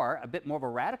 Or a bit more of a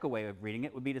radical way of reading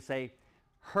it would be to say,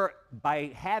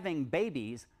 by having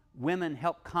babies, women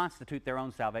help constitute their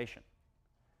own salvation.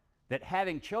 That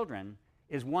having children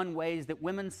is one way that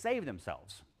women save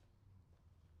themselves.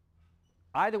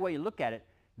 Either way you look at it,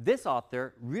 this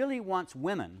author really wants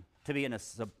women to be in a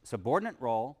subordinate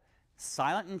role,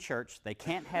 silent in church. They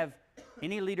can't have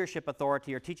any leadership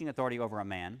authority or teaching authority over a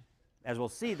man. As we'll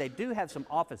see, they do have some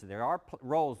offices. There are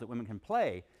roles that women can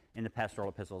play in the pastoral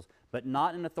epistles, but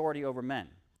not in authority over men.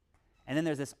 And then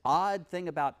there's this odd thing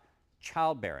about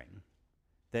childbearing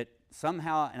that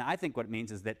somehow, and I think what it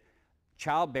means is that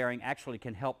childbearing actually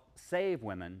can help save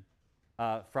women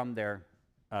from their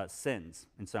sins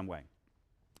in some way.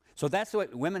 So that's the way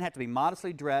women have to be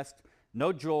modestly dressed,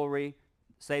 no jewelry,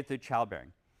 saved through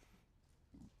childbearing.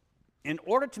 In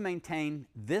order to maintain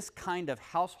this kind of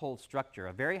household structure,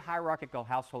 a very hierarchical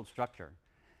household structure,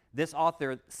 this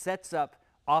author sets up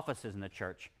offices in the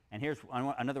church. And here's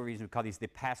another reason we call these the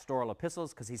pastoral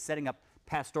epistles, because he's setting up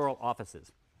pastoral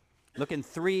offices. Look in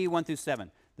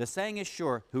 3:1-7. The saying is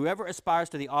sure, whoever aspires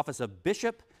to the office of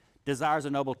bishop desires a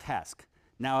noble task.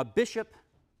 Now a bishop,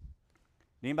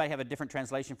 anybody have a different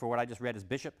translation for what I just read as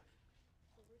bishop?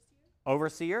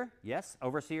 Overseer? Yes,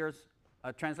 overseer's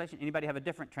translation. Anybody have a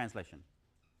different translation?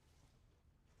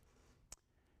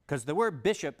 Because the word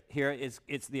bishop here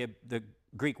it's the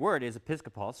Greek word is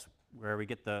episkopos, where we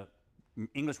get the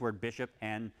English word bishop,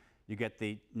 and you get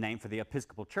the name for the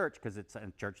Episcopal Church because it's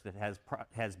a church that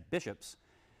has bishops.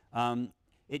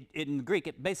 In Greek,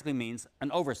 it basically means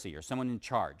an overseer, someone in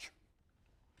charge.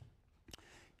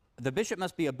 The bishop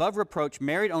must be above reproach,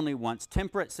 married only once,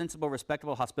 temperate, sensible,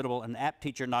 respectable, hospitable, an apt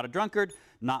teacher, not a drunkard,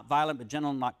 not violent but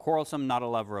gentle, not quarrelsome, not a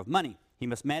lover of money. He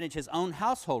must manage his own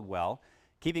household well,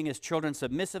 keeping his children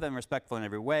submissive and respectful in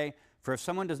every way. For if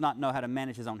someone does not know how to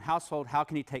manage his own household, how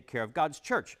can he take care of God's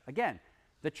church? Again,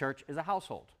 the church is a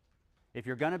household. If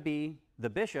you're going to be the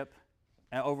bishop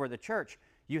over the church,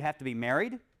 you have to be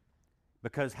married,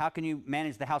 because how can you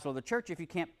manage the household of the church if you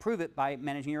can't prove it by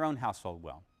managing your own household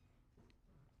well?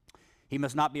 He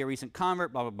must not be a recent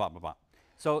convert, blah, blah, blah, blah, blah.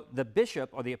 So the bishop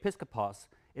or the episkopos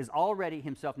is already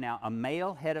himself now a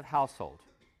male head of household.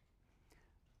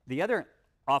 The other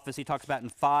office he talks about in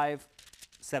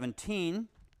 5:17,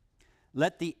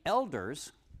 let the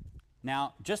elders,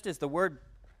 now just as the word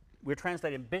we're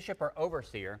translating bishop or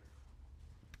overseer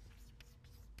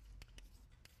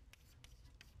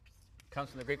comes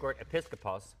from the Greek word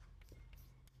episkopos.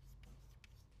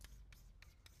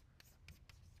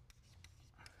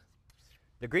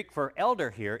 The Greek for elder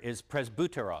here is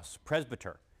presbyteros,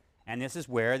 presbyter. And this is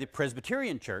where the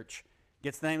Presbyterian Church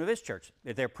gets the name of its church.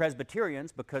 They're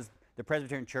Presbyterians because the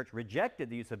Presbyterian Church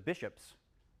rejected the use of bishops,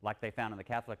 like they found in the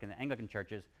Catholic and the Anglican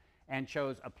churches, and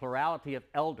chose a plurality of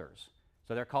elders.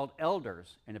 So they're called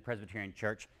elders in the Presbyterian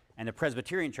Church, and the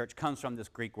Presbyterian Church comes from this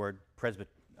Greek word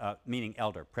meaning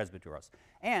elder, presbyteros.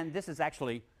 And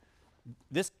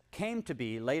this came to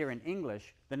be later in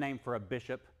English the name for a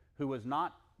bishop who was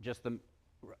not just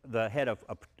the head of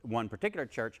one particular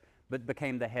church, but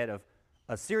became the head of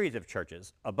a series of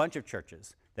churches, a bunch of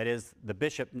churches. That is, the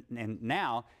bishop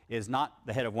now is not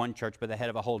the head of one church, but the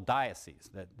head of a whole diocese.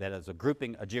 That is a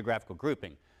grouping, a geographical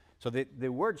grouping. So the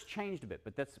words changed a bit,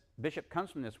 but bishop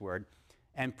comes from this word,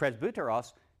 and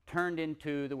presbyteros turned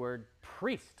into the word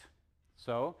priest.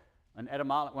 So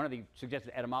one of the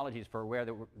suggested etymologies for where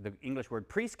the English word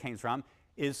priest came from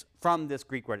is from this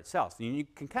Greek word itself. So you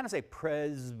can kind of say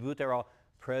presbyteros,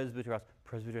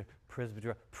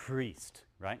 priest,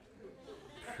 right?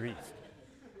 Priest.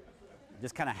 It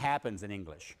just kind of happens in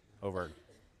English over,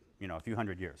 a few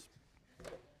hundred years.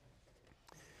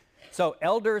 So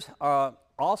elders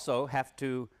also have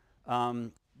to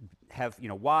have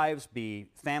wives, be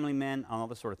family men, all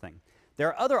this sort of thing. There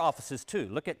are other offices too.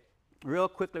 Look at, real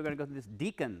quickly, we're going to go through this.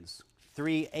 Deacons,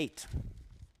 3:8.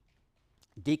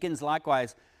 Deacons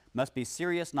likewise must be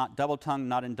serious, not double-tongued,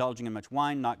 not indulging in much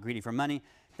wine, not greedy for money.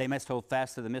 They must hold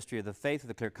fast to the mystery of the faith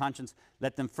with a clear conscience.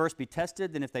 Let them first be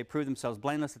tested, then if they prove themselves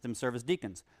blameless, let them serve as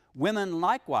deacons. Women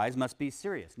likewise must be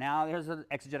serious. Now, there's an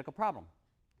exegetical problem.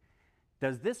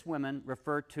 Does this women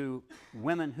refer to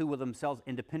women who will themselves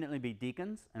independently be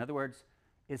deacons? In other words,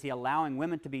 is he allowing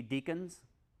women to be deacons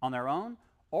on their own?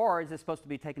 Or is this supposed to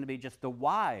be taken to be just the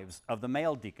wives of the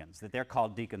male deacons, that they're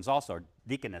called deacons also, or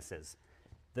deaconesses?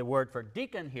 The word for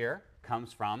deacon here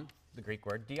comes from the Greek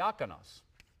word diakonos.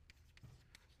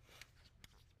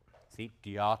 See,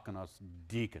 diakonos,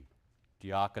 deacon.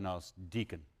 Diakonos,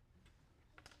 deacon.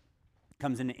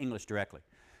 Comes into English directly.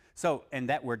 So, and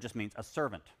that word just means a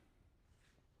servant,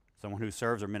 someone who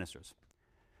serves or ministers.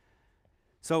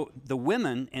 So the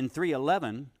women in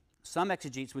 3:11, some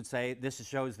exegetes would say this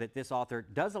shows that this author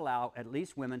does allow at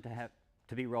least women to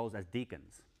be roles as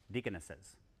deacons,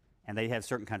 deaconesses, and they have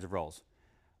certain kinds of roles.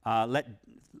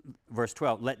 Verse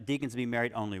 12, let deacons be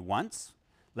married only once.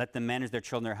 Let them manage their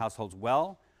children, their households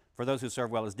well. For those who serve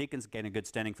well as deacons gain a good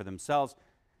standing for themselves.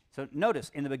 So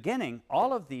notice, in the beginning,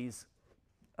 all of these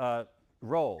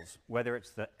roles, whether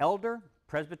it's the elder,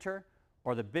 presbyter,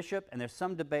 or the bishop, and there's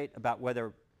some debate about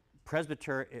whether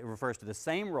presbyter refers to the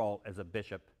same role as a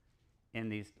bishop in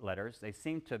these letters. They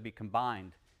seem to be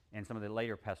combined in some of the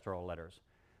later pastoral letters,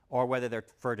 or whether they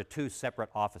refer to two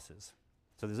separate offices.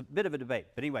 So there's a bit of a debate.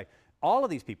 But anyway, all of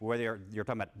these people, whether you're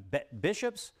talking about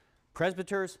bishops,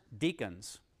 presbyters,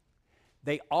 deacons,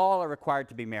 they all are required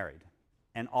to be married,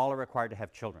 and all are required to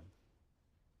have children.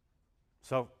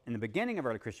 So in the beginning of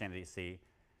early Christianity, see,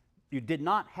 you did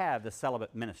not have the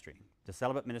celibate ministry. The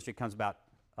celibate ministry comes about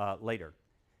later.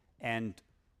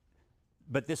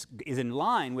 But this is in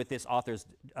line with this author's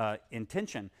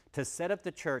intention to set up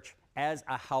the church as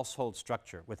a household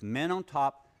structure, with men on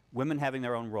top, women having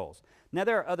their own roles. Now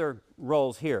there are other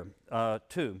roles here,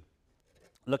 too.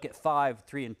 Look at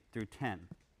 5:3 through 10.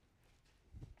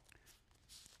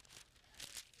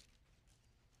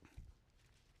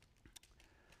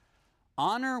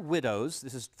 Honor widows,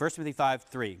 this is 1 Timothy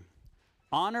 5:3.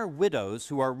 Honor widows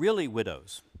who are really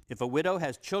widows. If a widow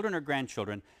has children or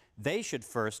grandchildren, they should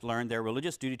first learn their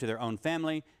religious duty to their own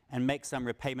family and make some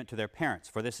repayment to their parents,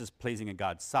 for this is pleasing in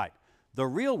God's sight. The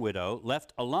real widow,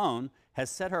 left alone, has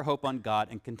set her hope on God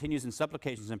and continues in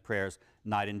supplications and prayers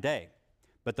night and day.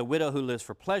 But the widow who lives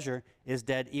for pleasure is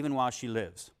dead even while she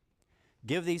lives.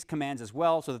 Give these commands as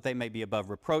well so that they may be above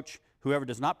reproach. Whoever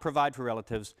does not provide for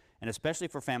relatives, and especially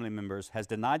for family members, has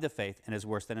denied the faith and is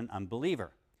worse than an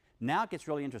unbeliever. Now it gets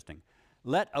really interesting.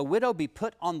 Let a widow be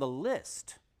put on the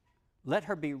list. Let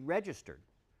her be registered.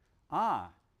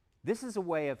 This is a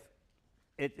way of,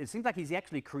 it seems like he's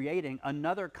actually creating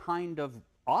another kind of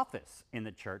office in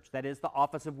the church, that is the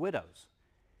office of widows.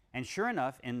 And sure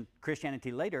enough, in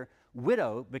Christianity later,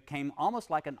 widow became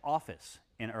almost like an office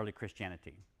in early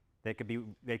Christianity. They could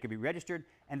be registered,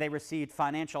 and they received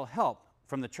financial help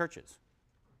from the churches.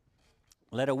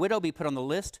 Let a widow be put on the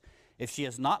list if she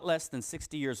is not less than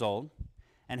 60 years old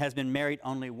and has been married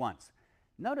only once.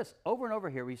 Notice over and over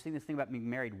here we've seen this thing about being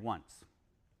married once.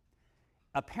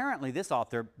 Apparently this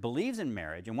author believes in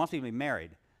marriage and wants people to be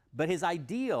married, but his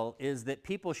ideal is that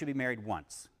people should be married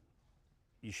once.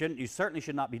 You certainly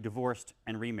should not be divorced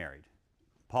and remarried.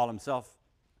 Paul himself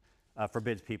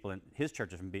forbids people in his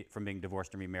churches from being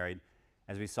divorced and remarried,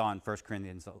 as we saw in 1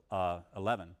 Corinthians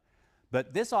 11.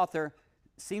 But this author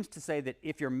seems to say that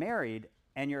if you're married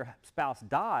and your spouse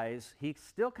dies, he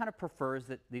still kind of prefers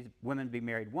that these women be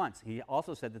married once. He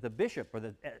also said that the bishop or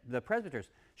the presbyters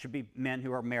should be men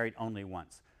who are married only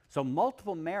once. So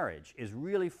multiple marriage is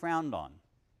really frowned on,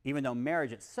 even though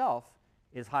marriage itself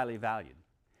is highly valued.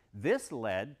 This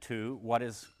led to what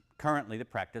is currently the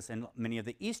practice in many of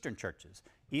the Eastern churches,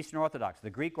 Eastern Orthodox, the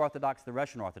Greek Orthodox, the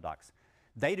Russian Orthodox.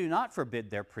 They do not forbid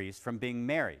their priests from being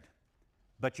married,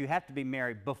 but you have to be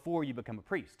married before you become a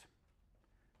priest.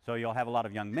 So you'll have a lot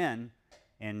of young men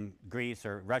in Greece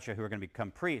or Russia who are going to become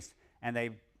priests, and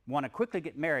they want to quickly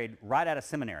get married right out of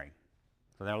seminary.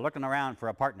 So they're looking around for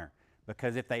a partner,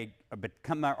 because if they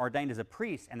become ordained as a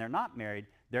priest and they're not married,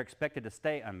 they're expected to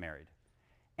stay unmarried.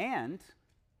 And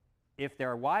if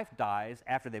their wife dies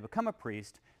after they become a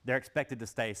priest, they're expected to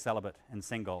stay celibate and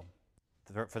single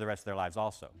for the rest of their lives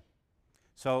also.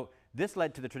 So this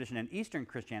led to the tradition in Eastern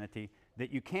Christianity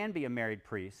that you can be a married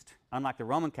priest, unlike the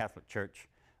Roman Catholic Church,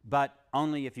 but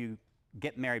only if you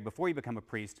get married before you become a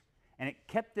priest. And it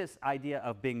kept this idea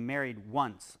of being married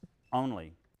once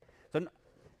only. So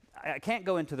I can't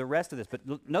go into the rest of this, but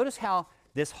notice how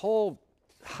this whole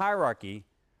hierarchy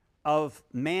of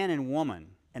man and woman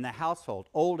in the household,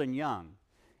 old and young,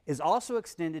 is also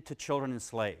extended to children and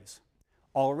slaves.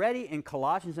 Already in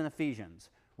Colossians and Ephesians,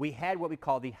 we had what we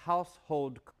call the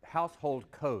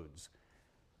household codes.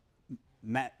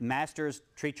 Masters,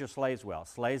 treat your slaves well.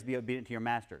 Slaves, be obedient to your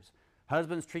masters.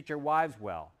 Husbands, treat your wives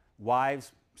well.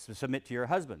 Wives, submit to your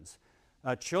husbands.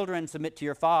 Children, submit to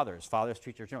your fathers. Fathers,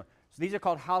 treat your children. So these are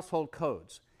called household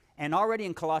codes. And already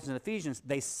in Colossians and Ephesians,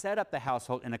 they set up the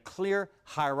household in a clear,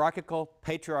 hierarchical,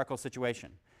 patriarchal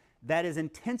situation. That is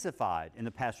intensified in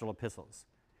the pastoral epistles.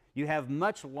 You have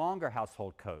much longer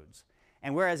household codes.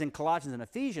 And whereas in Colossians and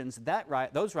Ephesians,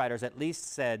 those writers at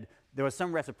least said there was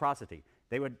some reciprocity.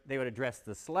 They would address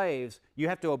the slaves, you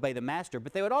have to obey the master,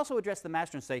 but they would also address the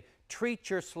master and say, treat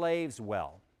your slaves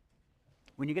well.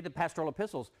 When you get to pastoral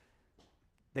epistles,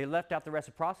 they left out the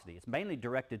reciprocity. It's mainly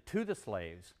directed to the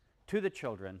slaves to the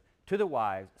children, to the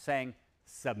wives, saying,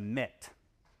 submit.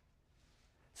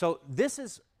 So this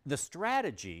is the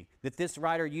strategy that this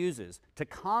writer uses to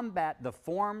combat the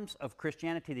forms of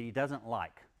Christianity that he doesn't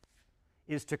like,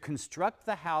 is to construct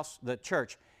the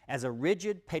church, as a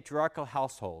rigid patriarchal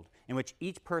household in which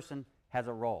each person has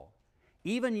a role.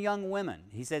 Even young women,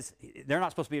 he says, they're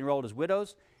not supposed to be enrolled as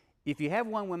widows. If you have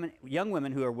young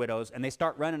women who are widows and they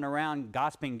start running around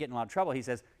gossiping and getting in a lot of trouble, he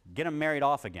says, get them married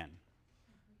off again.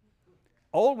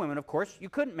 Old women, of course, you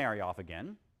couldn't marry off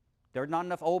again. There are not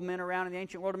enough old men around in the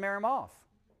ancient world to marry them off.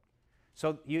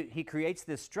 So he creates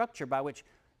this structure by which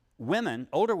women,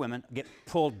 older women, get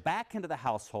pulled back into the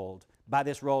household by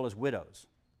this role as widows.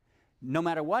 No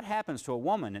matter what happens to a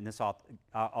woman in this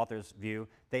author's view,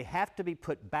 they have to be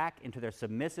put back into their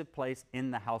submissive place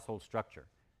in the household structure,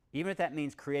 even if that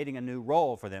means creating a new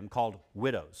role for them called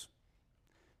widows.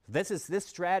 This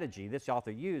strategy this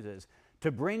author uses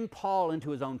to bring Paul into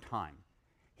his own time.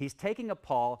 He's taking a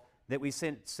Paul that we've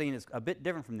seen as a bit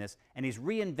different from this, and he's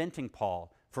reinventing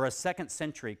Paul for a 2nd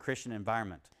century Christian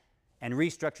environment and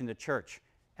restructuring the church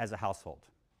as a household.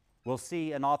 We'll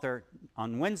see an author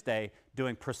on Wednesday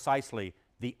doing precisely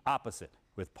the opposite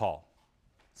with Paul.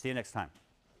 See you next time.